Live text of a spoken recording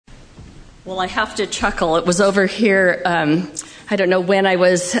Well, I have to chuckle. It was over here, I don't know when I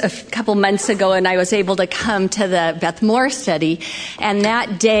was, a couple months ago, and I was able to come to the Beth Moore study. And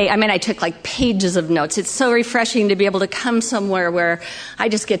that day, I took like pages of notes. It's so refreshing to be able to come somewhere where I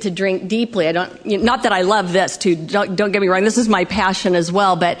just get to drink deeply. Not that I love this too, don't get me wrong, this is my passion as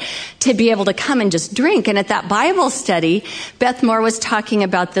well, but to be able to come and just drink. And at that Bible study, Beth Moore was talking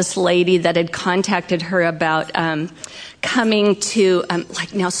about this lady that had contacted her about, coming to,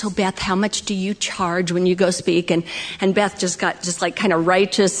 so Beth, how much do you charge when you go speak? And Beth just got kind of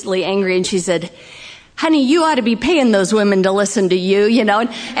righteously angry, and she said, honey, you ought to be paying those women to listen to you,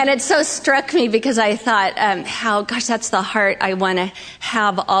 And it so struck me because I thought, that's the heart I want to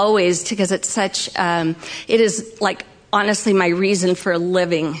have always, because it's such, it is like, honestly, my reason for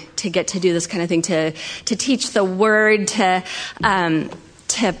living, to get to do this kind of thing, to teach the word,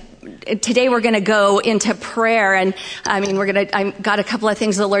 Today we're going to go into prayer, and I've got a couple of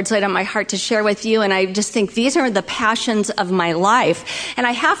things the Lord's laid on my heart to share with you, and I just think these are the passions of my life. And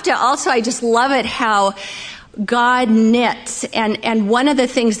I have to also, I just love it how God knits, and one of the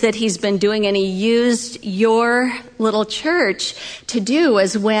things that he's been doing, and he used your little church to do,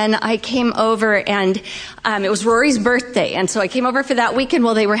 is when I came over, and it was Rory's birthday, and so I came over for that weekend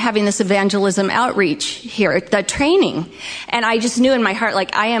while they were having this evangelism outreach here, the training, and I just knew in my heart,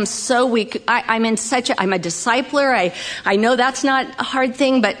 I am so weak. I'm a discipler. I know that's not a hard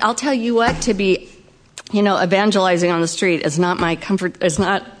thing, but I'll tell you what, to be, evangelizing on the street is not my comfort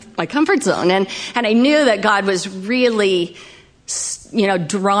zone. And I knew that God was really,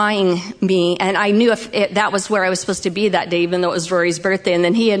 drawing me. And I knew that was where I was supposed to be that day, even though it was Rory's birthday. And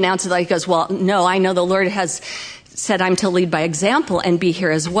then he announced it, he goes, well, no, I know the Lord has said I'm to lead by example and be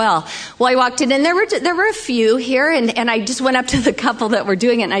here as well. Well, I walked in, and there were a few here, and I just went up to the couple that were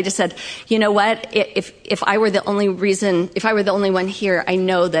doing it, and I just said, you know what, if I were the only one here, I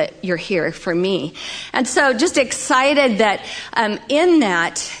know that you're here for me. And so just excited that in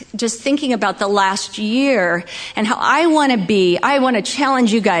that, just thinking about the last year and how I want to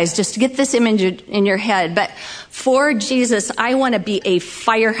challenge you guys, just to get this image in your head, but for Jesus, I want to be a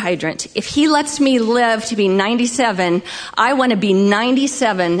fire hydrant. If he lets me live to be 97, I want to be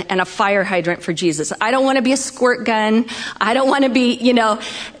 97 and a fire hydrant for Jesus. I don't want to be a squirt gun. I don't want to be, and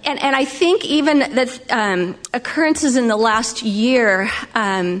I think even the occurrences in the last year,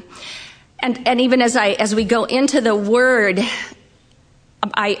 and even as we go into the Word,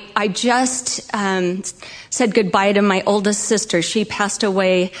 I just said goodbye to my oldest sister. She passed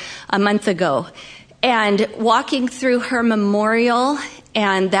away a month ago. And walking through her memorial,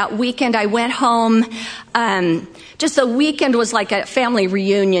 and that weekend I went home, just the weekend was like a family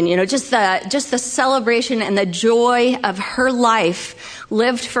reunion, just the celebration and the joy of her life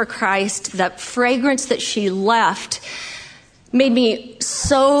lived for Christ. The fragrance that she left made me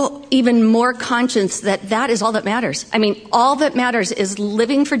so even more conscious that is all that matters. All that matters is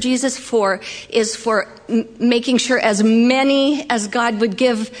living for Jesus, for making sure as many as God would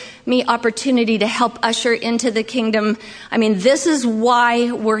give me opportunity to help usher into the kingdom. This is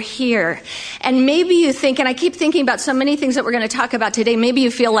why we're here. And maybe you think, and I keep thinking about so many things that we're going to talk about today, maybe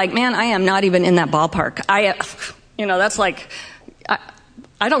you feel like, man, I am not even in that ballpark. That's like,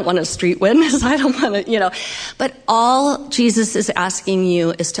 I don't want a street witness. I don't want to, But all Jesus is asking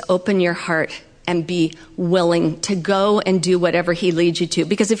you is to open your heart and be willing to go and do whatever he leads you to.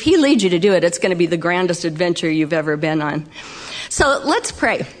 Because if he leads you to do it, it's going to be the grandest adventure you've ever been on. So let's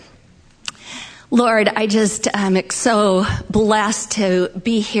pray. Lord, I just am so blessed to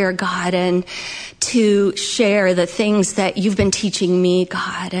be here, God, and to share the things that you've been teaching me,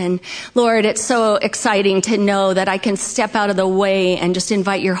 God. And Lord, it's so exciting to know that I can step out of the way and just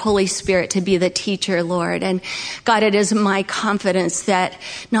invite your Holy Spirit to be the teacher, Lord. And God, it is my confidence that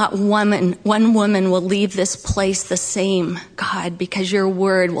not one woman will leave this place the same, God, because your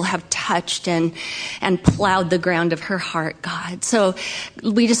word will have touched and plowed the ground of her heart, God. So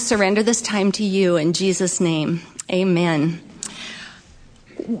we just surrender this time to you in Jesus' name. Amen.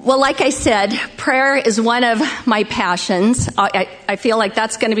 Well, like I said, prayer is one of my passions. I feel like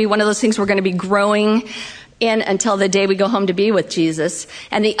that's going to be one of those things we're going to be growing in until the day we go home to be with Jesus.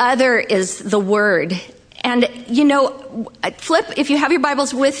 And the other is the Word. And, Flip, if you have your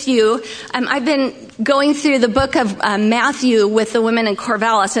Bibles with you, I've been going through the book of Matthew with the women in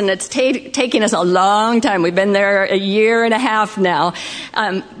Corvallis, and it's taking us a long time. We've been there a year and a half now.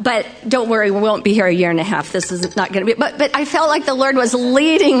 But don't worry, we won't be here a year and a half. This is not going to be. But I felt like the Lord was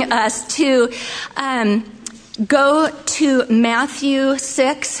leading us to go to Matthew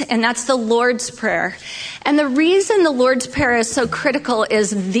 6, and that's the Lord's Prayer. And the reason the Lord's Prayer is so critical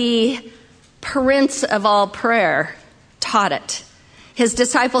is the Prince of all prayer taught it. his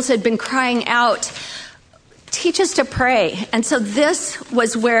disciples had been crying out, teach us to pray. And so this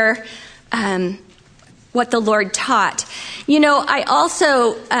was where what the Lord taught. I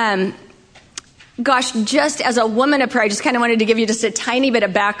also, just as a woman of prayer, I just kind of wanted to give you just a tiny bit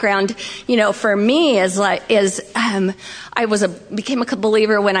of background. For me I became a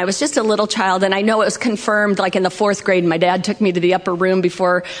believer when I was just a little child, and I know it was confirmed like in the 4th grade. My dad took me to the upper room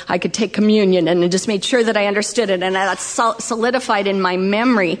before I could take communion, and it just made sure that I understood it, and that's solidified in my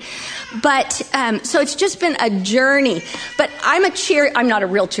memory. But so it's just been a journey. But I'm not a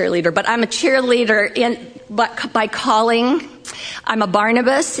real cheerleader, but I'm a cheerleader by calling. I'm a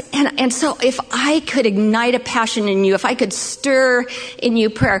Barnabas, and so if I could ignite a passion in you, if I could stir in you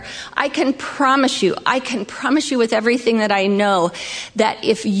prayer, I can promise you with everything that I know, that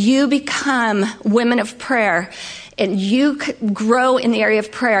if you become women of prayer and you grow in the area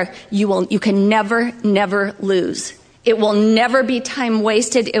of prayer, you can never lose. It will never be time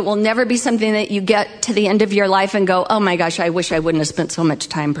wasted. It will never be something that you get to the end of your life and go, oh my gosh, I wish I wouldn't have spent so much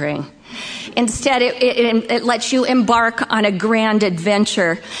time praying. Instead, it lets you embark on a grand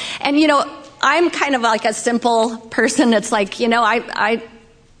adventure. And, I'm kind of like a simple person. It's like, I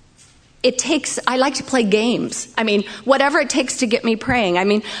like to play games. Whatever it takes to get me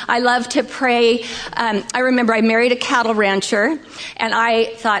praying. I love to pray. I remember I married a cattle rancher, and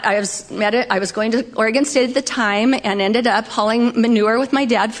I thought I was going to Oregon State at the time, and ended up hauling manure with my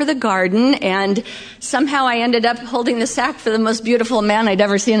dad for the garden, and somehow I ended up holding the sack for the most beautiful man I'd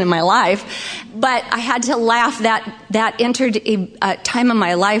ever seen in my life. But I had to laugh that entered a time in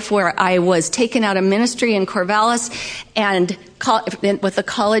my life where I was taken out of ministry in Corvallis and with the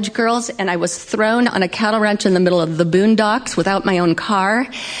college girls, and I was thrown on a cattle ranch in the middle of the boondocks without my own car.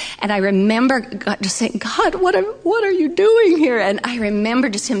 And I remember just saying, God, what are you doing here? And I remember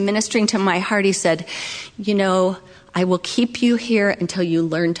just him ministering to my heart. He said, I will keep you here until you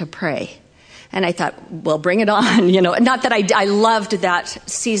learn to pray. And I thought, well, bring it on, Not that I loved that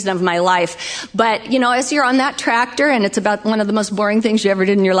season of my life, but, as you're on that tractor, and it's about one of the most boring things you ever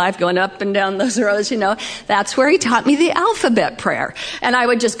did in your life, going up and down those roads, that's where he taught me the alphabet prayer. And I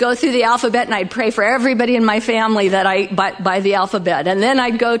would just go through the alphabet, and I'd pray for everybody in my family by the alphabet. And then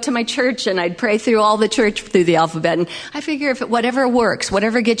I'd go to my church, and I'd pray through all the church through the alphabet. And I figure whatever works,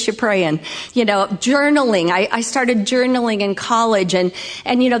 whatever gets you praying, journaling. I started journaling in college, and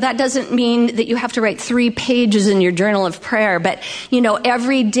that doesn't mean that you have to write 3 pages in your journal of prayer. But,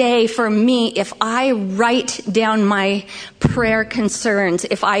 every day for me, if I write down my prayer concerns,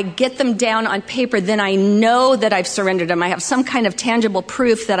 if I get them down on paper, then I know that I've surrendered them. I have some kind of tangible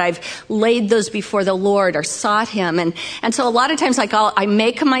proof that I've laid those before the Lord or sought him. And so a lot of times, I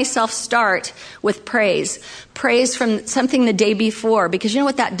make myself start with praise from something the day before, because you know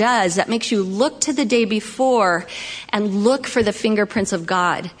what that does? That makes you look to the day before and look for the fingerprints of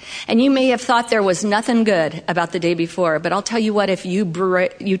God. And you may have thought there was nothing good about the day before, but I'll tell you what, if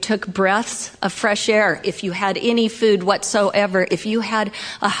you took breaths of fresh air, if you had any food whatsoever, if you had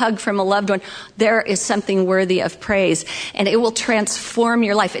a hug from a loved one, there is something worthy of praise, and it will transform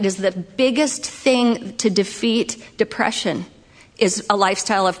your life. It is the biggest thing to defeat depression, is a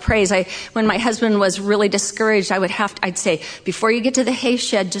lifestyle of praise. When my husband was really discouraged, I'd say, before you get to the hay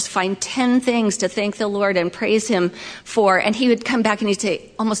shed, just find 10 things to thank the Lord and praise him for. And he would come back and he'd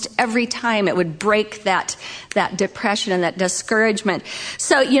say, almost every time it would break that depression and that discouragement.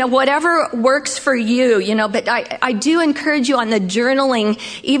 So, whatever works for you, but I do encourage you on the journaling,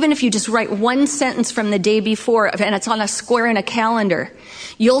 even if you just write 1 sentence from the day before, and it's on a square in a calendar,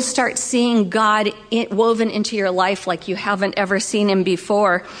 you'll start seeing God woven into your life like you haven't ever seen him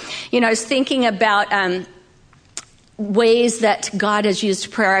before. I was thinking about ways that God has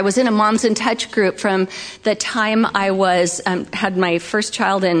used prayer. I was in a Moms in Touch group from the time I was had my first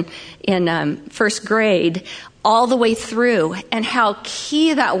child in first grade all the way through, and how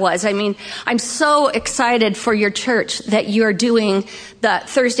key that was. I'm so excited for your church that you're doing the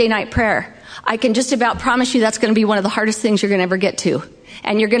Thursday night prayer. I can just about promise you that's going to be one of the hardest things you're going to ever get to.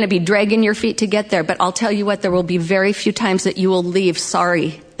 And you're going to be dragging your feet to get there. But I'll tell you what, there will be very few times that you will leave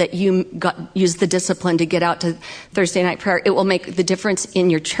sorry that you used the discipline to get out to Thursday night prayer. It will make the difference in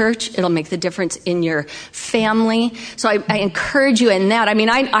your church. It'll make the difference in your family. So I encourage you in that.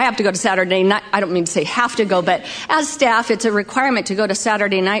 I have to go to Saturday night. I don't mean to say have to go, but as staff, it's a requirement to go to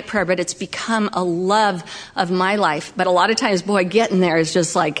Saturday night prayer, but it's become a love of my life. But a lot of times, getting there is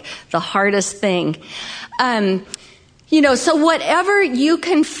just like the hardest thing. So whatever you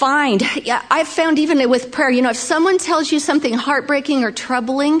can find, I've found even with prayer, if someone tells you something heartbreaking or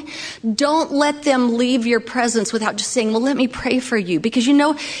troubling, don't let them leave your presence without just saying, well, let me pray for you. Because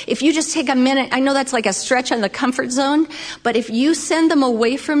if you just take a minute, I know that's like a stretch on the comfort zone, but if you send them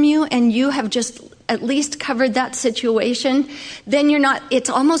away from you and you have just at least covered that situation, then it's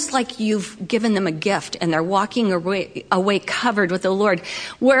almost like you've given them a gift and they're walking away covered with the Lord.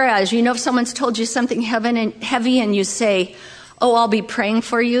 Whereas, if someone's told you something heavy and you say, oh, I'll be praying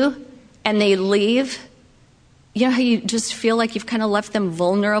for you, and they leave, how you just feel like you've kind of left them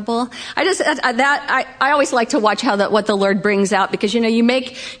vulnerable. I always like to watch what the Lord brings out, because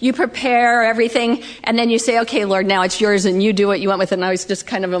you prepare everything, and then you say, okay, Lord, now it's yours, and you do what you want with it. And I was just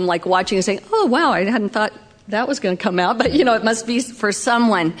kind of like watching and saying, oh wow, I hadn't thought that was going to come out, but it must be for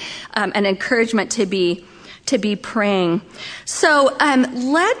someone an encouragement to be praying. So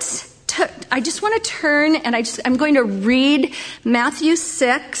I just want to turn, and I'm going to read Matthew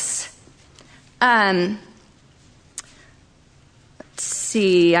 6. I'm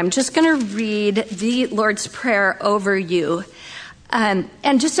just going to read the Lord's Prayer over you. And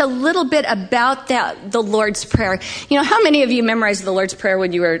just a little bit about the Lord's Prayer. How many of you memorized the Lord's Prayer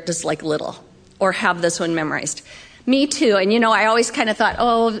when you were just like little, or have this one memorized? Me too. And, I always kind of thought,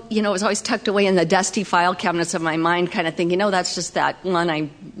 it was always tucked away in the dusty file cabinets of my mind, kind of thinking, that's just that one I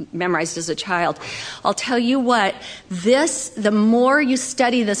memorized as a child. I'll tell you what, the more you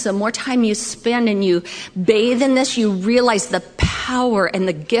study this, the more time you spend and you bathe in this, you realize the power and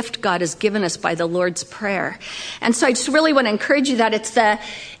the gift God has given us by the Lord's Prayer. And so I just really want to encourage you that it's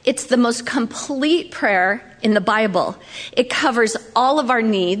the most complete prayer in the Bible. It covers all of our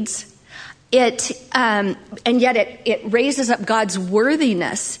needs. And yet it raises up God's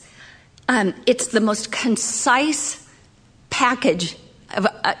worthiness. It's the most concise package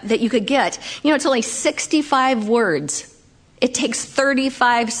that you could get. It's only 65 words. It takes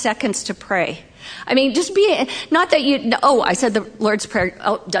 35 seconds to pray. I mean, not that I said the Lord's Prayer,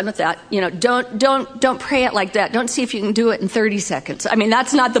 done with that. Don't pray it like that. Don't see if you can do it in 30 seconds. I mean,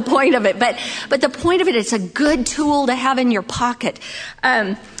 that's not the point of it. But the point of it, it's a good tool to have in your pocket.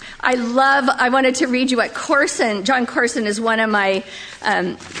 I wanted to read you what John Corson is one of my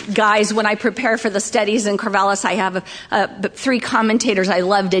guys. When I prepare for the studies in Corvallis, I have 3 commentators I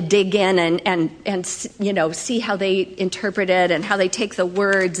love to dig in and see how they interpret it and how they take the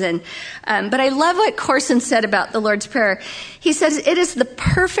words. But I love what Corson said about the Lord's Prayer. He says, it is the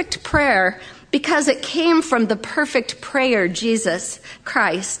perfect prayer because it came from the perfect prayer, Jesus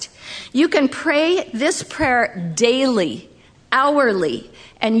Christ. You can pray this prayer daily, hourly,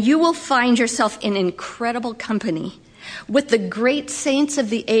 and you will find yourself in incredible company with the great saints of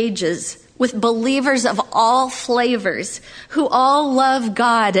the ages, with believers of all flavors who all love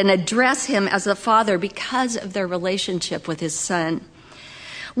God and address him as the Father because of their relationship with his Son.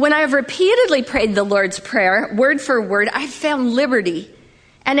 When I have repeatedly prayed the Lord's Prayer, word for word, I've found liberty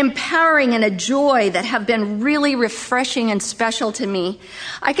and empowering and a joy that have been really refreshing and special to me.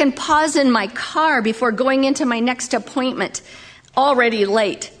 I can pause in my car before going into my next appointment, already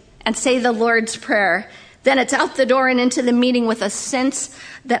late, and say the Lord's Prayer. Then it's out the door and into the meeting with a sense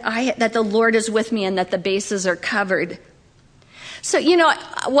that the Lord is with me and that the bases are covered. So,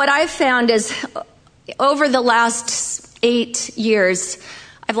 what I've found is over the last 8 years,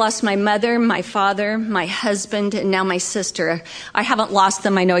 I've lost my mother, my father, my husband, and now my sister. I haven't lost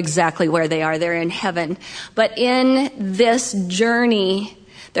them. I know exactly where they are. They're in heaven. But in this journey,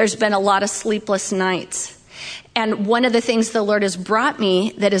 there's been a lot of sleepless nights. And one of the things the Lord has brought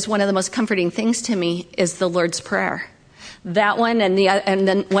me that is one of the most comforting things to me is the Lord's Prayer. That one and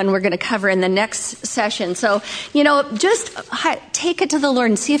then one we're going to cover in the next session. So, just take it to the Lord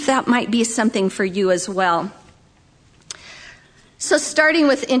and see if that might be something for you as well. So starting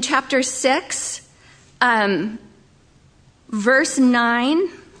in chapter 6, verse 9,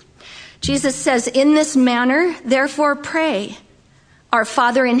 Jesus says, "In this manner, therefore pray, our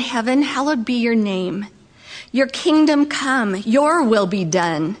Father in heaven, hallowed be your name. Your kingdom come, your will be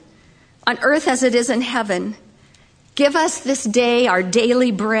done, on earth as it is in heaven. Give us this day our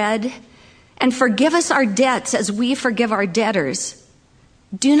daily bread, and forgive us our debts as we forgive our debtors.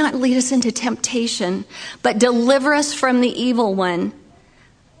 Do not lead us into temptation, but deliver us from the evil one.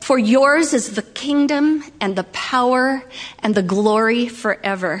 For yours is the kingdom and the power and the glory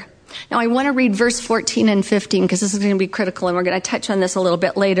forever." Now, I want to read verse 14 and 15 because this is going to be critical, and we're going to touch on this a little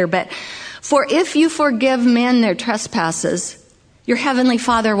bit later. But for if you forgive men their trespasses, your heavenly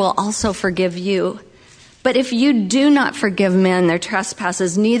Father will also forgive you. But if you do not forgive men their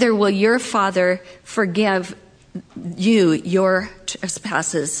trespasses, neither will your Father forgive you your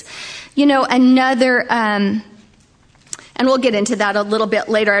trespasses. Another And we'll get into that a little bit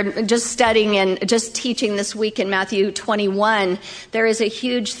later. I'm just studying and just teaching this week in Matthew 21. There is a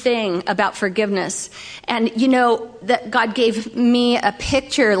huge thing about forgiveness. And you know that God gave me a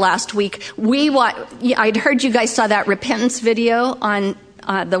picture last week. I'd heard you guys saw that repentance video on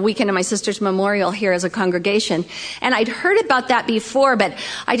the weekend of my sister's memorial here as a congregation. And I'd heard about that before, but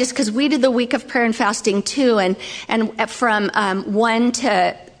because we did the week of prayer and fasting too, and from 1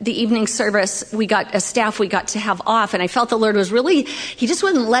 to the evening service, we got to have off, and I felt the Lord was really, he just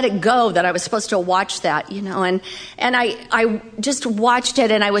wouldn't let it go that I was supposed to watch that, you know, and I just watched it,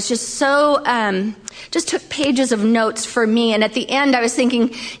 and I was just so, just took pages of notes for me, and at the end I was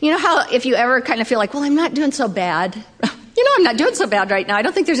thinking, you know how if you ever kind of feel like, well, I'm not doing so bad, you know, I'm not doing so bad right now. I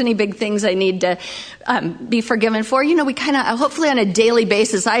don't think there's any big things I need to be forgiven for. You know, we kind of, hopefully on a daily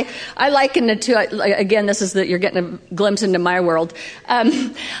basis, I liken it to, again, you're getting a glimpse into my world.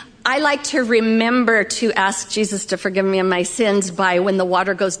 I like to remember to ask Jesus to forgive me of my sins by when the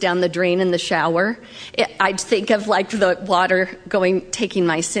water goes down the drain in the shower. I'd think of like the water taking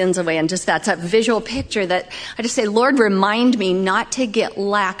my sins away, and just that's a visual picture that I just say, Lord, remind me not to get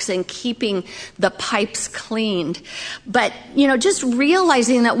lax in keeping the pipes cleaned. But, you know, just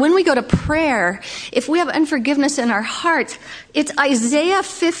realizing that when we go to prayer, if we have unforgiveness in our hearts, it's Isaiah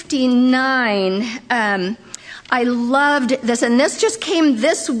 59, I loved this, and this just came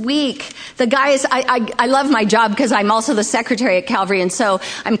this week. The guys, I love my job because I'm also the secretary at Calvary, and so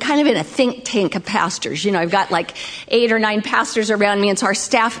I'm kind of in a think tank of pastors. You know, I've got like 8 or 9 pastors around me, and so our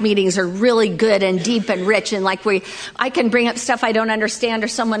staff meetings are really good and deep and rich, and I can bring up stuff I don't understand or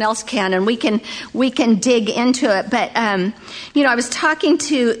someone else can, and we can dig into it. But, you know, I was talking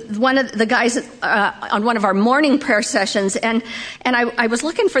to one of the guys on one of our morning prayer sessions, and I was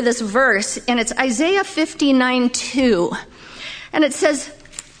looking for this verse, and it's Isaiah 59:2, and it says,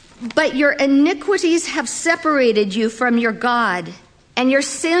 "But your iniquities have separated you from your God, and your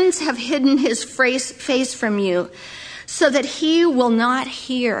sins have hidden his face from you, so that he will not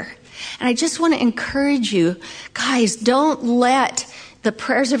hear." And I just want to encourage you, guys, don't let the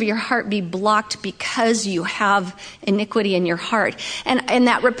prayers of your heart be blocked because you have iniquity in your heart. And in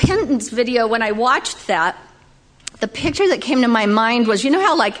that repentance video, when I watched that, the picture that came to my mind was, you know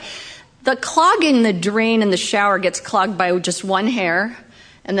how like the clogging the drain in the shower gets clogged by just one hair,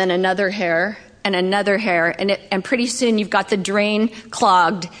 and then another hair, and another hair, and pretty soon you've got the drain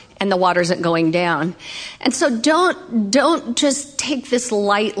clogged and the water isn't going down. And so don't just take this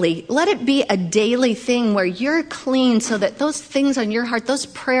lightly. Let it be a daily thing where you're clean, so that those things on your heart, those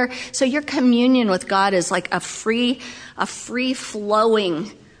prayer, so your communion with God is like a free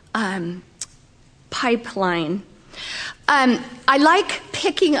flowing pipeline. I like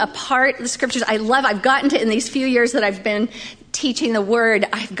picking apart the scriptures. I've gotten to, in these few years that I've been teaching the word,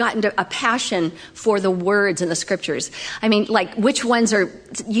 I've gotten to a passion for the words in the scriptures. I mean, like which ones are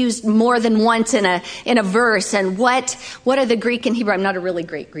used more than once in a verse, and what are the Greek and Hebrew? I'm not a really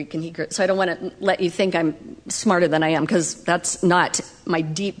great Greek and Hebrew, so I don't want to let you think I'm smarter than I am, because that's not my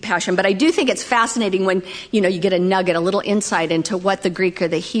deep passion. But I do think it's fascinating when, you know, you get a nugget, a little insight into what the Greek or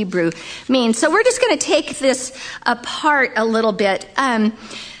the Hebrew means. So we're just going to take this apart a little bit.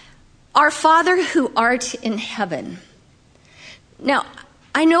 Our Father who art in heaven. Now,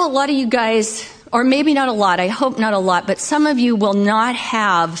 I know a lot of you guys, or maybe not a lot, I hope not a lot, but some of you will not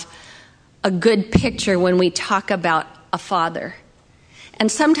have a good picture when we talk about a father.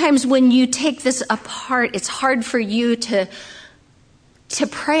 And sometimes when you take this apart, it's hard for you to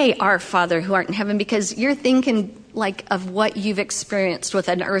pray, "Our Father who art in heaven," because you're thinking like of what you've experienced with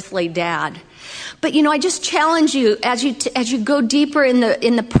an earthly dad. But, you know, I just challenge you as you go deeper in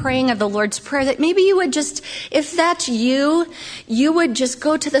the praying of the Lord's Prayer, that maybe you would just, if that's you would just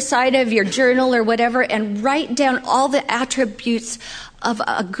go to the side of your journal or whatever and write down all the attributes of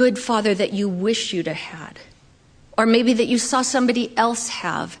a good father that you wish you'd have had. Or maybe that you saw somebody else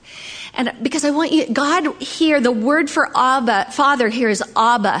have. And because I want you, God here, the word for Abba, father here is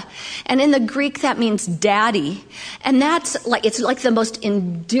Abba. And in the Greek that means daddy. And that's like, it's like the most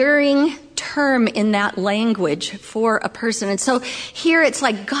enduring term in that language for a person. And so here it's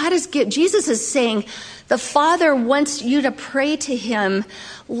like Jesus is saying the Father wants you to pray to him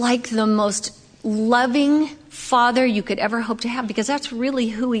like the most loving father you could ever hope to have, because that's really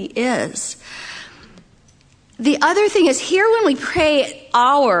who he is. The other thing is here when we pray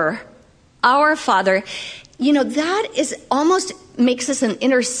our Father, you know, that is almost makes this an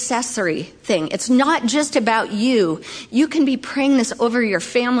intercessory thing. It's not just about you. You can be praying this over your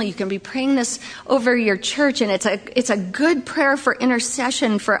family. You can be praying this over your church, and it's a good prayer for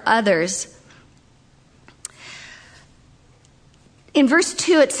intercession for others. In verse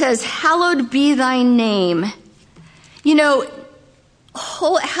 2, it says, "Hallowed be thy name." You know,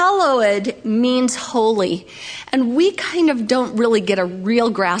 hallowed means holy, and we kind of don't really get a real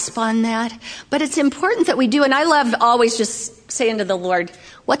grasp on that, but it's important that we do. And I love always just saying to the Lord,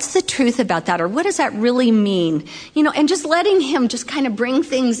 what's the truth about that, or what does that really mean? You know, and just letting him just kind of bring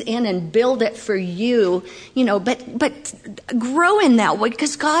things in and build it for you, you know, but grow in that way,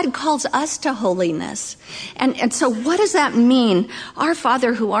 because God calls us to holiness. And so what does that mean? Our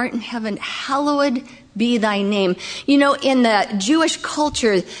Father who art in heaven, hallowed be thy name. You know, in the Jewish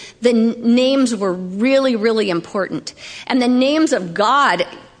culture, the names were really, really important. And the names of God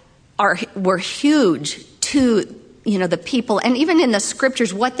were huge to, you know, the people. And even in the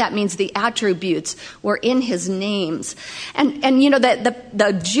scriptures, what that means, the attributes were in his names. And you know,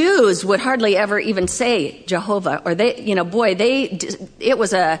 the Jews would hardly ever even say Jehovah, or they, you know, it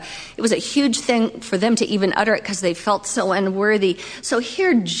was a huge thing for them to even utter it, because they felt so unworthy. So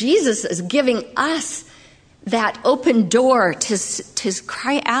here Jesus is giving us that open door to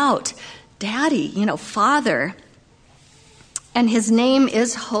cry out, Daddy, you know, Father. And his name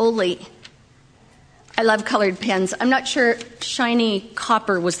is holy. I love colored pens. I'm not sure shiny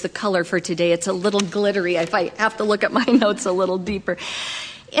copper was the color for today. It's a little glittery if I have to look at my notes a little deeper.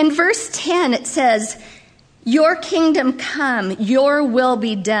 In verse 10, it says, your kingdom come, your will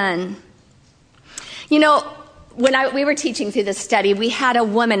be done. You know, when we were teaching through this study, we had a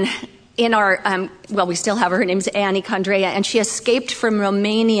woman in our, we still have her. Her name's Annie Condrea, and she escaped from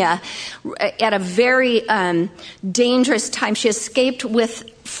Romania at a very dangerous time. She escaped with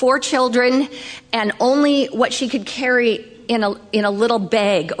 4 children and only what she could carry in a little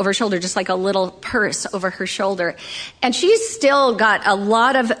bag over her shoulder, just like a little purse over her shoulder. And she's still got a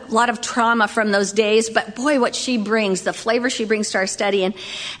lot of trauma from those days, but boy, what she brings, the flavor she brings to our study.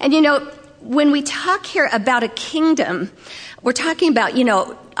 And you know, when we talk here about a kingdom, we're talking about, you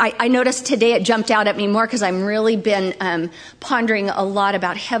know, I noticed today it jumped out at me more because I've really been pondering a lot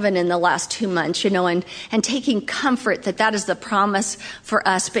about heaven in the last 2 months, you know, and taking comfort that is the promise for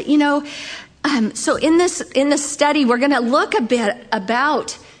us. But, you know, so in this study, we're going to look a bit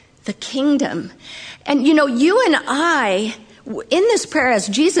about the kingdom. And, you know, you and I, in this prayer, as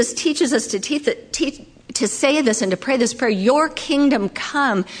Jesus teaches us to say this and to pray this prayer, your kingdom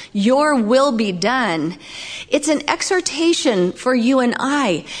come, your will be done. It's an exhortation for you and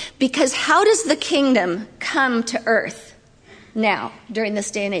I, because how does the kingdom come to earth now, during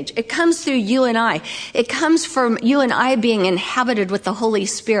this day and age? It comes through you and I. It comes from you and I being inhabited with the Holy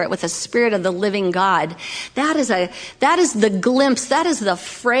Spirit, with the Spirit of the living God. That is the glimpse, that is the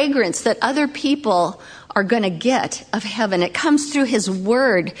fragrance that other people are going to get of heaven. It comes through his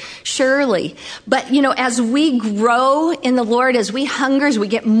word, surely. But, you know, as we grow in the Lord, as we hunger, as we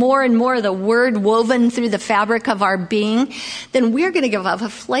get more and more of the word woven through the fabric of our being, then we're going to give off a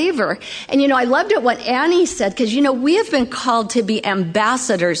flavor. And, you know, I loved it what Annie said, because, you know, we have been called to be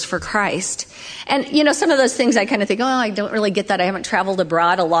ambassadors for Christ. And, you know, some of those things I kind of think, oh, I don't really get that. I haven't traveled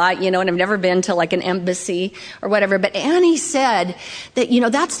abroad a lot, you know, and I've never been to like an embassy or whatever. But Annie said that, you know,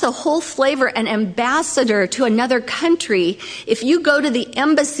 that's the whole flavor, an ambassador to another country. If you go to the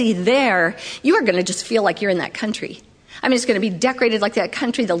embassy there, you are going to just feel like you're in that country. I mean, it's going to be decorated like that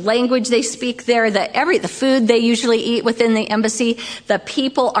country, the language they speak there, the food they usually eat within the embassy, the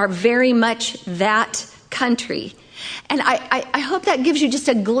people are very much that country. And I hope that gives you just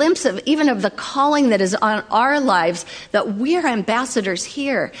a glimpse of even of the calling that is on our lives, that we're ambassadors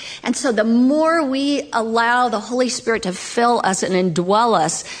here. And so the more we allow the Holy Spirit to fill us and indwell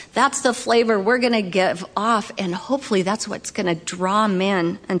us, that's the flavor we're going to give off. And hopefully that's what's going to draw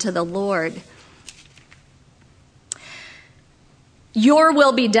men unto the Lord. Your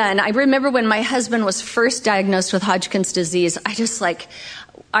will be done. I remember when my husband was first diagnosed with Hodgkin's disease,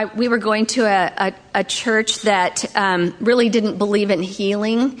 we were going to a church that really didn't believe in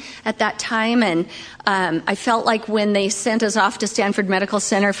healing at that time. And I felt like when they sent us off to Stanford Medical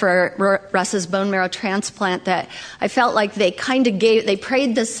Center for Russ's bone marrow transplant, that I felt like they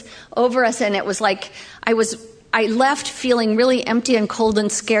prayed this over us. And it was like I left feeling really empty and cold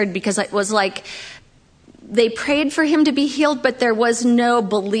and scared, because it was like they prayed for him to be healed, but there was no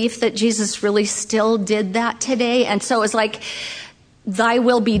belief that Jesus really still did that today. And so it was like, thy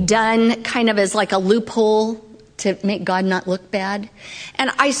will be done kind of as like a loophole to make God not look bad.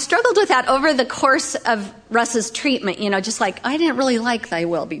 And I struggled with that over the course of Russ's treatment, you know, just like, I didn't really like thy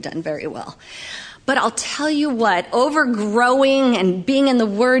will be done very well. But I'll tell you what, overgrowing and being in the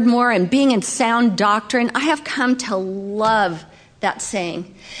Word more and being in sound doctrine, I have come to love that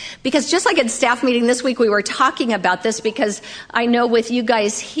saying. Because just like at staff meeting this week, we were talking about this, because I know with you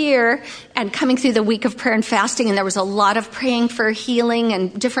guys here and coming through the week of prayer and fasting, and there was a lot of praying for healing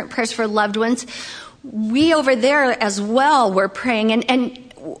and different prayers for loved ones, we over there as well were praying. And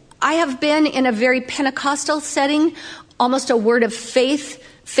I have been in a very Pentecostal setting, almost a word of faith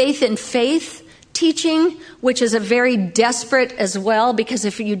in faith teaching, which is a very desperate as well, because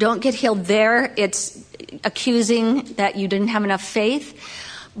if you don't get healed there, it's accusing that you didn't have enough faith.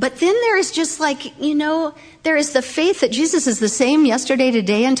 But then there is just there is the faith that Jesus is the same yesterday,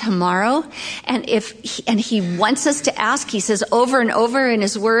 today, and tomorrow. And he wants us to ask. He says over and over in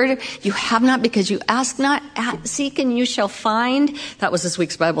his word, you have not because you ask not, seek and you shall find. That was this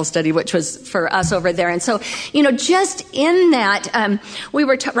week's Bible study, which was for us over there. And so, just in that,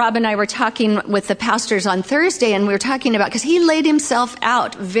 Rob and I were talking with the pastors on Thursday, and we were talking about, because he laid himself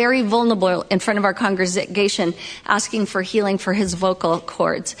out very vulnerable in front of our congregation, asking for healing for his vocal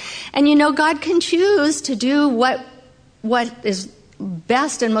cords. And God can choose to do what is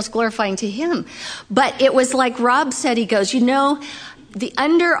best and most glorifying to him. But it was like Rob said, he goes, the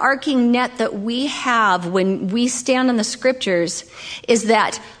underarching net that we have when we stand on the scriptures is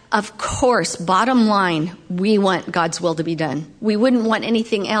that, of course, bottom line, we want God's will to be done. We wouldn't want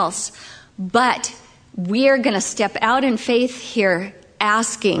anything else. But we are going to step out in faith here,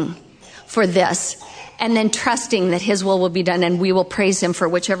 asking for this, and then trusting that his will be done, and we will praise him for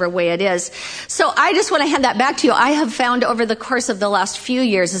whichever way it is. So I just want to hand that back to you. I have found over the course of the last few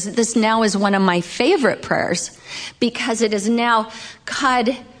years is that this now is one of my favorite prayers, because it is now,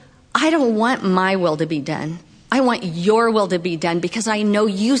 God, I don't want my will to be done. I want your will to be done, because I know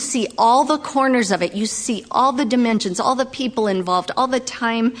you see all the corners of it. You see all the dimensions, all the people involved, all the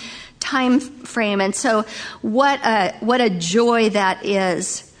time frame. And so what a joy that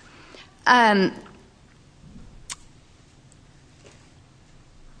is.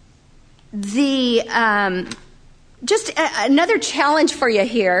 Just another challenge for you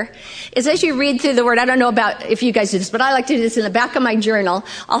here is, as you read through the word, I don't know about if you guys do this, but I like to do this in the back of my journal.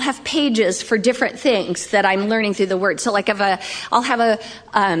 I'll have pages for different things that I'm learning through the word. So I'll have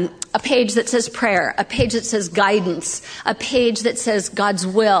a page that says prayer, a page that says guidance, a page that says God's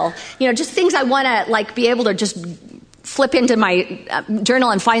will, just things I want to be able to just flip into my journal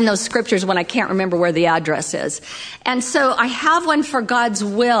and find those scriptures when I can't remember where the address is. And so I have one for God's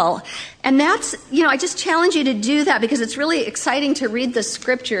will. And that's, I just challenge you to do that, because it's really exciting to read the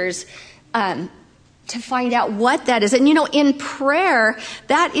scriptures to find out what that is. And, in prayer,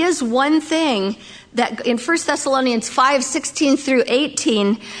 that is one thing that in 1 Thessalonians 5:16 through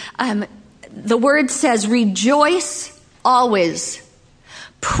 18, the word says, rejoice always,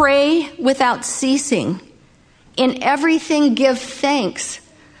 pray without ceasing. In everything give thanks,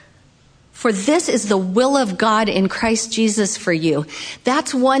 for this is the will of God in Christ Jesus for you.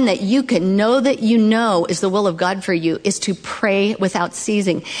 That's one that you can know that is the will of God for you, is to pray without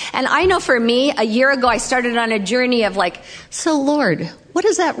ceasing. And I know for me, a year ago, I started on a journey of so Lord, what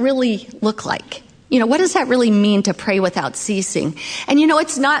does that really look like? What does that really mean to pray without ceasing? And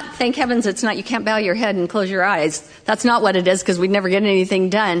it's not, thank heavens it's not, you can't bow your head and close your eyes. That's not what it is, because we'd never get anything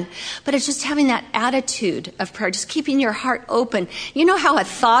done. But it's just having that attitude of prayer, just keeping your heart open. You know how a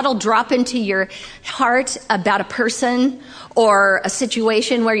thought will drop into your heart about a person or a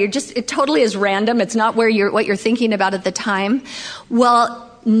situation where it totally is random. It's not what you're thinking about at the time. Well,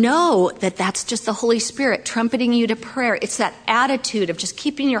 know that that's just the Holy Spirit trumpeting you to prayer. It's that attitude of just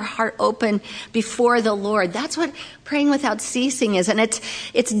keeping your heart open before the Lord. That's what praying without ceasing is. And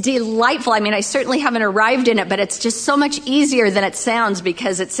it's delightful. I mean, I certainly haven't arrived in it, but it's just so much easier than it sounds,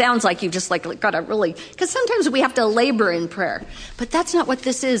 because it sounds like you've just got to really, because sometimes we have to labor in prayer. But that's not what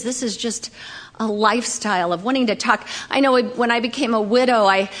this is. This is just a lifestyle of wanting to talk. I know when I became a widow,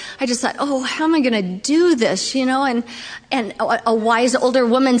 I just thought, how am I going to do this? And a wise older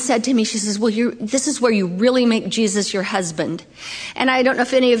woman said to me, she says, well, this is where you really make Jesus your husband. And I don't know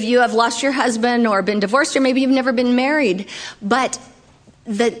if any of you have lost your husband or been divorced, or maybe you've never been married, but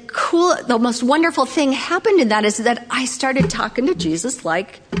the most wonderful thing happened in that is that I started talking to Jesus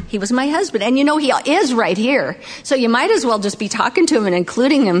like he was my husband. And he is right here. So you might as well just be talking to him and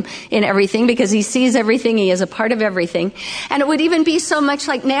including him in everything, because he sees everything. He is a part of everything. And it would even be so much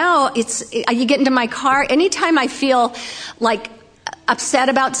like now, you get into my car, anytime I feel upset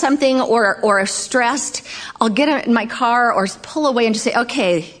about something or stressed, I'll get in my car or pull away and just say,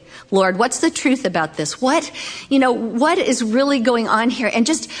 okay, Lord, what's the truth about this? What is really going on here? And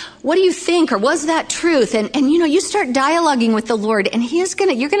just, what do you think? Or was that truth? And you start dialoguing with the Lord, and you're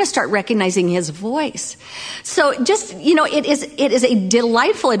going to start recognizing his voice. So just, it is a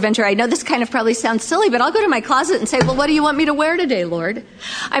delightful adventure. I know this kind of probably sounds silly, but I'll go to my closet and say, well, what do you want me to wear today, Lord?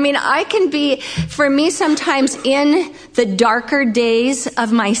 I mean, I can be, for me, sometimes in the darker days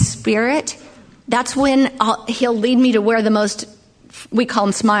of my spirit, that's when he'll lead me to wear the most we call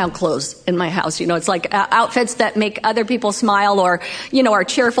them smile clothes in my house. It's like outfits that make other people smile, or, are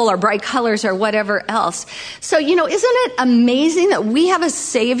cheerful, or bright colors, or whatever else. So, isn't it amazing that we have a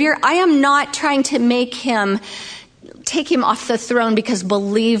Savior? I am not trying to take him off the throne, because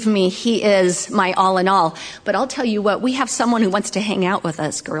believe me, he is my all in all. But I'll tell you what, we have someone who wants to hang out with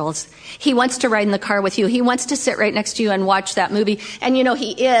us, girls. He wants to ride in the car with you. He wants to sit right next to you and watch that movie. And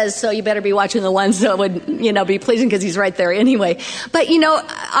he is, so you better be watching the ones that would, be pleasing, because he's right there anyway. But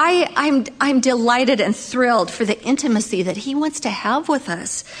I'm delighted and thrilled for the intimacy that he wants to have with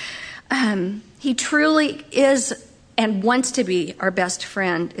us. He truly is and wants to be our best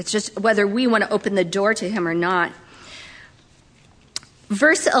friend. It's just whether we want to open the door to him or not.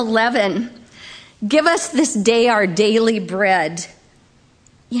 Verse 11, give us this day our daily bread.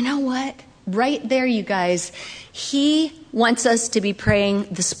 You know what? Right there, you guys, he wants us to be praying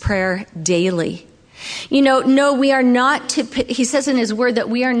this prayer daily. No, we are not to, he says in his word that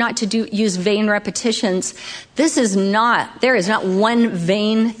we are not to use vain repetitions. There is not one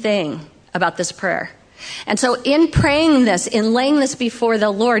vain thing about this prayer. And so in praying this, in laying this before the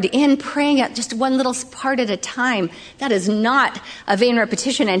Lord, in praying it just one little part at a time, that is not a vain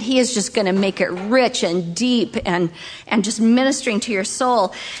repetition, and he is just going to make it rich and deep and just ministering to your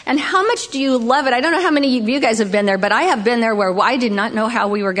soul. And how much do you love it? I don't know how many of you guys have been there, but I have been there where I did not know how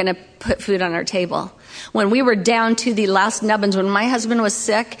we were going to put food on our table. When we were down to the last nubbins, when my husband was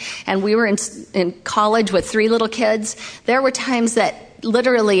sick and we were in college with 3 little kids, there were times that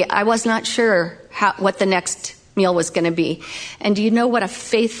literally I was not sure what the next meal was going to be. And do you know what a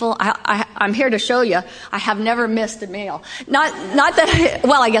faithful, I'm here to show you, I have never missed a meal. Not that,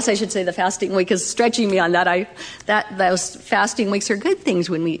 I guess I should say the fasting week is stretching me on that. Those fasting weeks are good things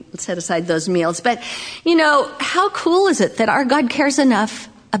when we set aside those meals. But, how cool is it that our God cares enough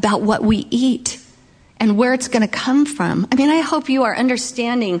about what we eat and where it's going to come from? I mean, I hope you are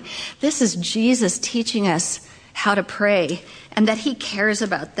understanding this is Jesus teaching us how to pray, and that he cares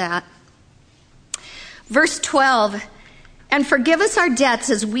about that. Verse 12, and forgive us our debts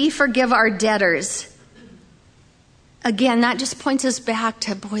as we forgive our debtors. Again, that just points us back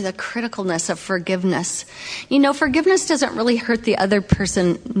to, the criticalness of forgiveness. Forgiveness doesn't really hurt the other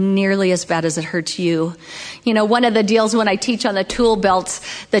person nearly as bad as it hurts you. One of the deals when I teach on the tool belt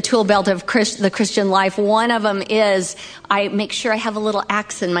of the Christian life, one of them is I make sure I have a little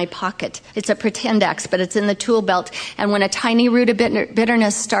axe in my pocket. It's a pretend axe, but it's in the tool belt. And when a tiny root of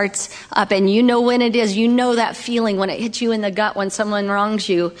bitterness starts up, and when it is, that feeling when it hits you in the gut when someone wrongs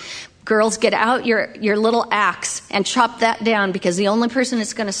you, girls, get out your little axe and chop that down, because the only person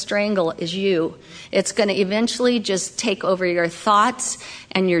it's going to strangle is you. It's going to eventually just take over your thoughts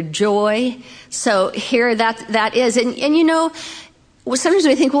and your joy. So here that is. And sometimes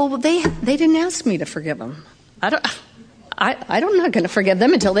we think, they didn't ask me to forgive them. I'm not going to forgive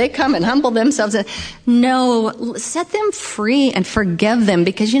them until they come and humble themselves. No, set them free and forgive them,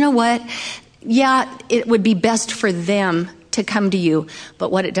 because you know what? Yeah, it would be best for them to come to you,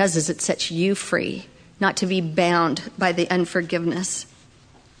 but what it does is it sets you free, not to be bound by the unforgiveness.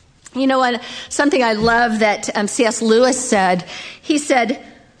 Something I love that C.S. Lewis said, he said,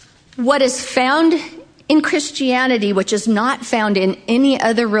 what is found in Christianity, which is not found in any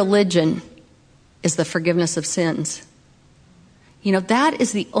other religion, is the forgiveness of sins. That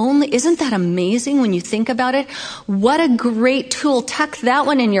is isn't that amazing when you think about it? What a great tool. Tuck that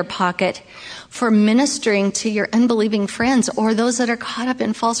one in your pocket for ministering to your unbelieving friends or those that are caught up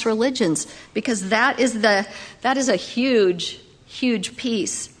in false religions, because that is a huge, huge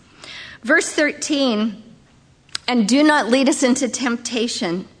piece. Verse 13, and do not lead us into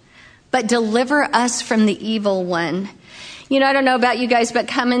temptation, but deliver us from the evil one. I don't know about you guys, but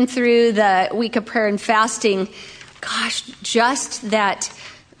coming through the week of prayer and fasting, gosh, just that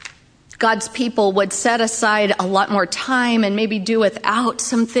God's people would set aside a lot more time and maybe do without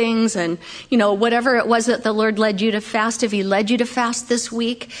some things, and, whatever it was that the Lord led you to fast, if he led you to fast this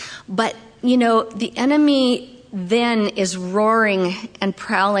week. But, the enemy then is roaring and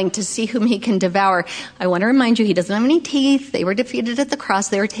prowling to see whom he can devour. I want to remind you, he doesn't have any teeth. They were defeated at the cross.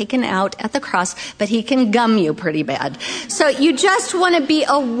 They were taken out at the cross, but he can gum you pretty bad. So you just want to be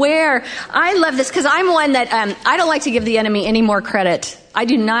aware. I love this because I'm one that I don't like to give the enemy any more credit. I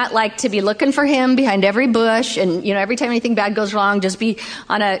do not like to be looking for him behind every bush, and every time anything bad goes wrong, just be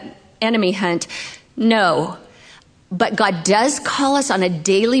on an enemy hunt. No. But God does call us on a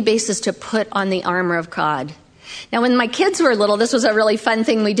daily basis to put on the armor of God. Now, when my kids were little, this was a really fun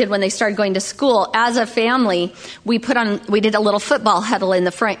thing we did when they started going to school. As a family, we did a little football huddle in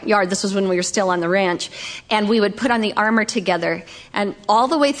the front yard. This was when we were still on the ranch. And we would put on the armor together. And all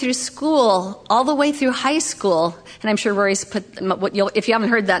the way through school, all the way through high school, and I'm sure Rory's if you haven't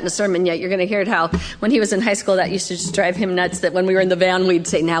heard that in a sermon yet, you're going to hear it how when he was in high school, that used to just drive him nuts, that when we were in the van, we'd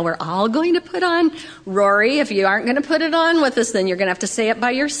say, now we're all going to put on. Rory, if you aren't going to put it on with us, then you're going to have to say it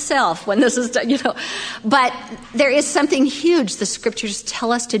by yourself when this is done, But there is something huge. The scriptures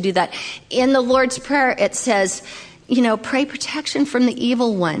tell us to do that. In the Lord's Prayer, it says, pray protection from the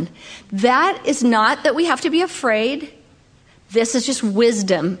evil one. That is not that we have to be afraid. This is just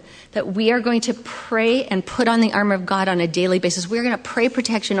wisdom that we are going to pray and put on the armor of God on a daily basis. We're going to pray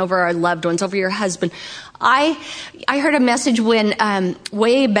protection over our loved ones, over your husband. I heard a message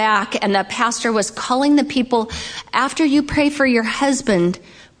way back, and the pastor was calling the people, after you pray for your husband,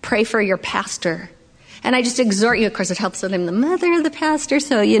 pray for your pastor. And I just exhort you, of course, it helps that I'm the mother of the pastor,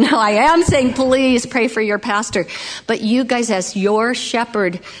 so, I am saying, please pray for your pastor. But you guys, as your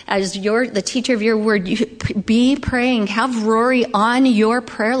shepherd, as the teacher of your word, you be praying. Have Rory on your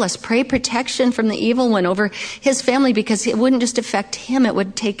prayer list. Pray protection from the evil one over his family, because it wouldn't just affect him, it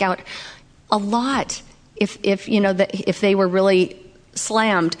would take out a lot if they were really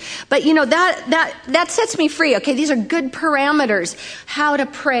slammed. But that sets me free. Okay, these are good parameters how to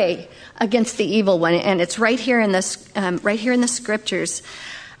pray against the evil one, and it's right here in this the scriptures.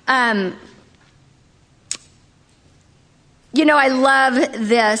 I love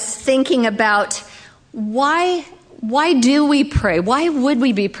this, thinking about why do we pray? Why would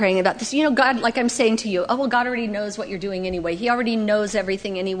we be praying about this? God, like I'm saying to you, God already knows what you're doing anyway. He already knows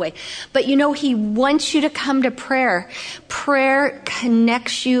everything anyway. But He wants you to come to prayer. Prayer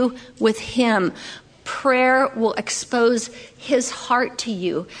connects you with Him. Prayer will expose His heart to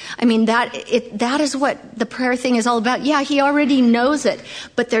you. I mean, that is what the prayer thing is all about. Yeah, He already knows it,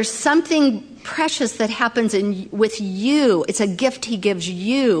 but there's something precious that happens with you. It's a gift He gives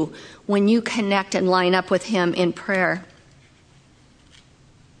you when you connect and line up with Him in prayer.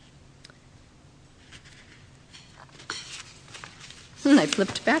 I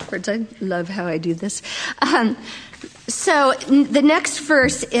flipped backwards. I love how I do this. So the next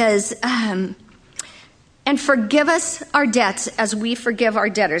verse is, and forgive us our debts as we forgive our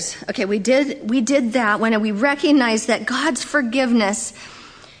debtors. Okay, we did that when we recognized that God's forgiveness,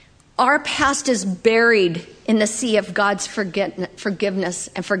 our past is buried in the sea of God's forgiveness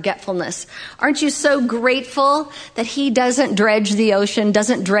and forgetfulness. Aren't you so grateful that He doesn't dredge the ocean,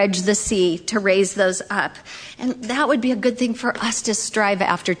 doesn't dredge the sea to raise those up? And that would be a good thing for us to strive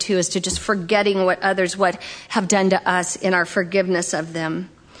after too, is to just forgetting what others have done to us in our forgiveness of them.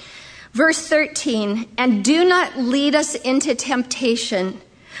 Verse 13, and do not lead us into temptation,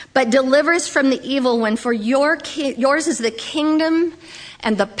 but deliver us from the evil one. For yours is the kingdom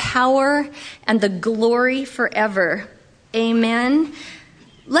and the power and the glory forever. Amen.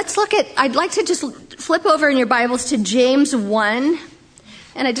 I'd like to just flip over in your Bibles to James 1,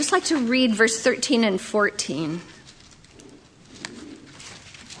 and I'd just like to read verse 13 and 14.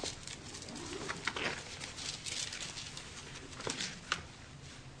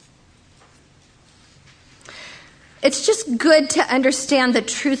 It's just good to understand the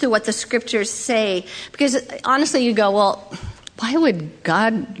truth of what the scriptures say, because honestly you go, well, why would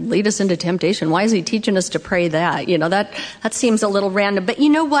God lead us into temptation? Why is He teaching us to pray that? That seems a little random. But you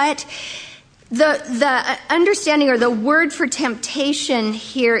know what? The understanding, or the word for temptation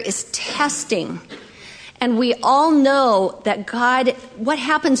here, is testing. And we all know that what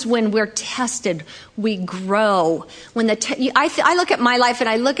happens when we're tested? We grow. I look at my life and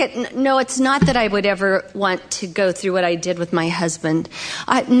I look at, no, it's not that I would ever want to go through what I did with my husband.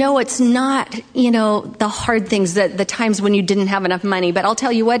 No, it's not, the hard things, the times when you didn't have enough money. But I'll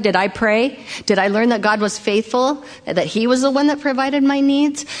tell you what, did I pray? Did I learn that God was faithful? That He was the one that provided my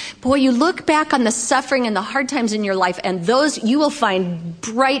needs? Boy, you look back on the suffering and the hard times in your life, and those, you will find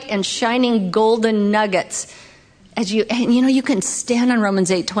bright and shining golden nuggets. You can stand on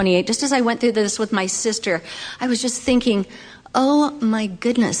Romans 8:28. Just as I went through this with my sister, I was just thinking, oh my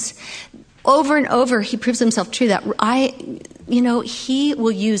goodness. Over and over, He proves Himself true that He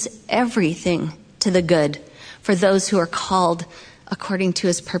will use everything to the good for those who are called according to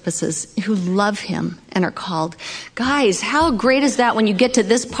His purposes, who love Him and are called. Guys, how great is that when you get to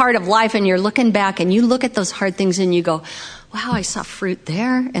this part of life and you're looking back and you look at those hard things and you go, wow, I saw fruit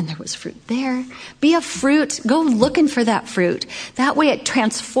there, and there was fruit there. Be a fruit. Go looking for that fruit. That way it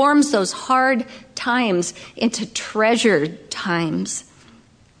transforms those hard times into treasured times.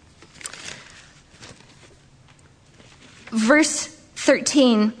 Verse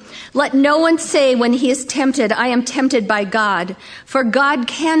 13, let no one say when he is tempted, I am tempted by God. For God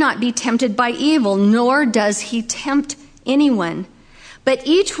cannot be tempted by evil, nor does he tempt anyone. But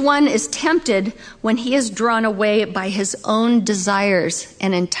each one is tempted when he is drawn away by his own desires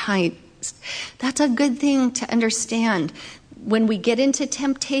and enticed. That's a good thing to understand. When we get into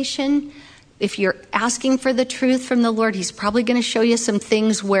temptation, if you're asking for the truth from the Lord, he's probably going to show you some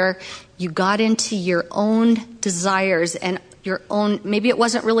things where you got into your own desires and your own, maybe it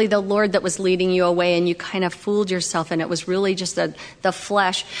wasn't really the Lord that was leading you away and you kind of fooled yourself and it was really just the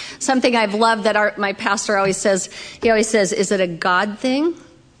flesh. Something I've loved that my pastor always says, is it a God thing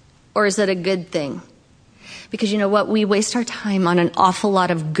or is it a good thing? Because you know what? We waste our time on an awful lot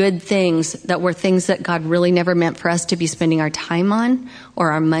of good things that were things that God really never meant for us to be spending our time on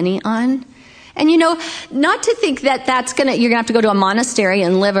or our money on. And not to think that you're going to have to go to a monastery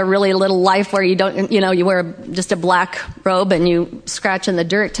and live a really little life where you don't, you wear just a black robe and you scratch in the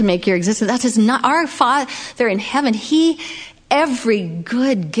dirt to make your existence. That is not our Father in heaven. Every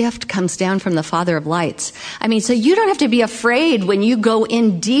good gift comes down from the Father of lights. So you don't have to be afraid when you go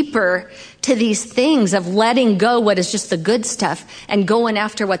in deeper to these things of letting go what is just the good stuff and going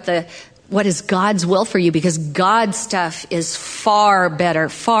after what is God's will for you, because God's stuff is far better,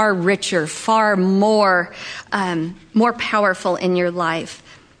 far richer, far more powerful in your life.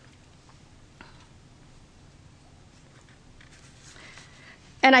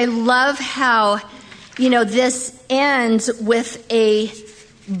 And I love how, this ends with a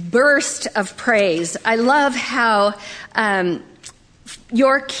burst of praise. I love how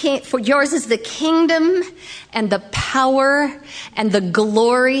for yours is the kingdom and the power and the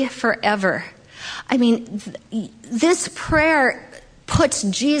glory forever. This prayer puts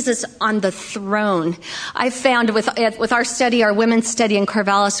Jesus on the throne. I found with our study, our women's study in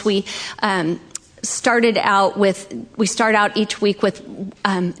Corvallis, we start out each week with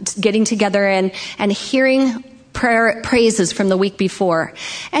getting together and hearing praises from the week before.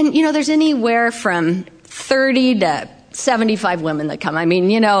 And there's anywhere from 30 to 75 women that come.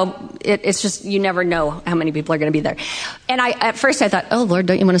 It's just, you never know how many people are going to be there. And at first I thought, oh Lord,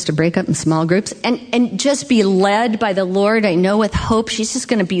 don't you want us to break up in small groups and just be led by the Lord? I know with Hope, she's just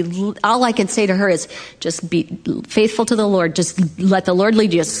going to be, all I can say to her is just be faithful to the Lord. Just let the Lord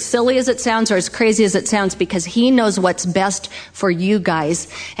lead you, as silly as it sounds or as crazy as it sounds, because he knows what's best for you guys.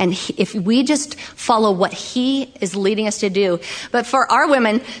 And if we just follow what he is leading us to do. But for our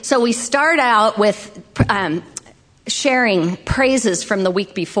women, so we start out with, sharing praises from the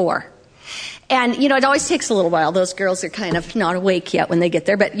week before. And, it always takes a little while. Those girls are kind of not awake yet when they get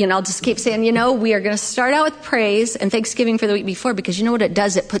there. But, I'll just keep saying, we are going to start out with praise and thanksgiving for the week before, because you know what it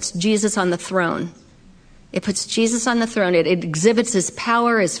does? It puts Jesus on the throne. It puts Jesus on the throne. It exhibits his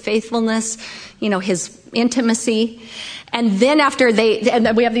power, his faithfulness, his intimacy. And then and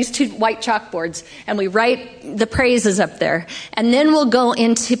then we have these two white chalkboards and we write the praises up there. And then we'll go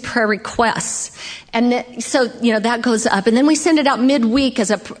into prayer requests. And that goes up. And then we send it out midweek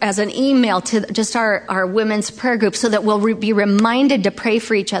as an email to just our women's prayer group so that we'll be reminded to pray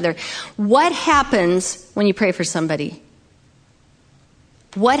for each other. What happens when you pray for somebody?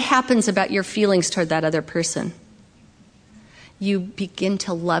 What happens about your feelings toward that other person? You begin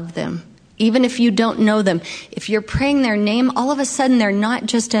to love them. Even if you don't know them, if you're praying their name, all of a sudden they're not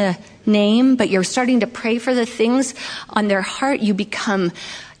just a name, but you're starting to pray for the things on their heart.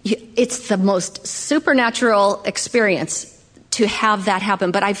 It's the most supernatural experience to have that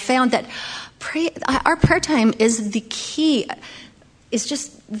happen. But I found that our prayer time is the key. It's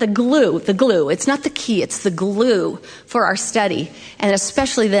just the glue. It's not the key, it's the glue for our study. And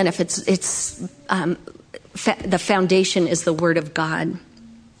especially then if the foundation is the Word of God.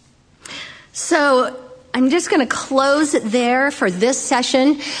 So I'm just going to close it there for this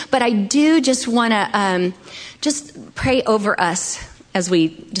session, but I do just want to just pray over us as we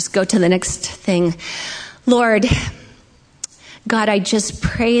just go to the next thing. Lord, God, I just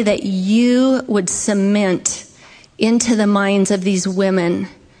pray that you would cement into the minds of these women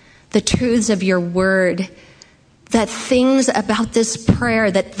the truths of your word, that things about this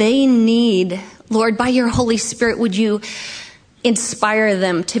prayer that they need, Lord, by your Holy Spirit, would you inspire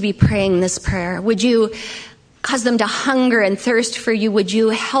them to be praying this prayer? Would you cause them to hunger and thirst for you? Would you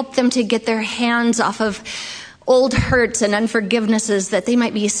help them to get their hands off of old hurts and unforgivenesses, that they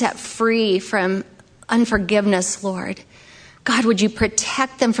might be set free from unforgiveness, Lord? God, would you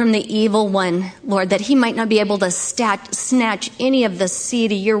protect them from the evil one, Lord, that he might not be able to snatch any of the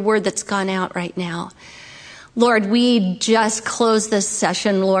seed of your word that's gone out right now. Lord, we just close this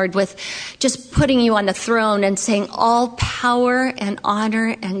session, Lord, with just putting you on the throne and saying all power and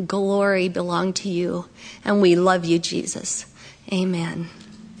honor and glory belong to you. And we love you, Jesus. Amen.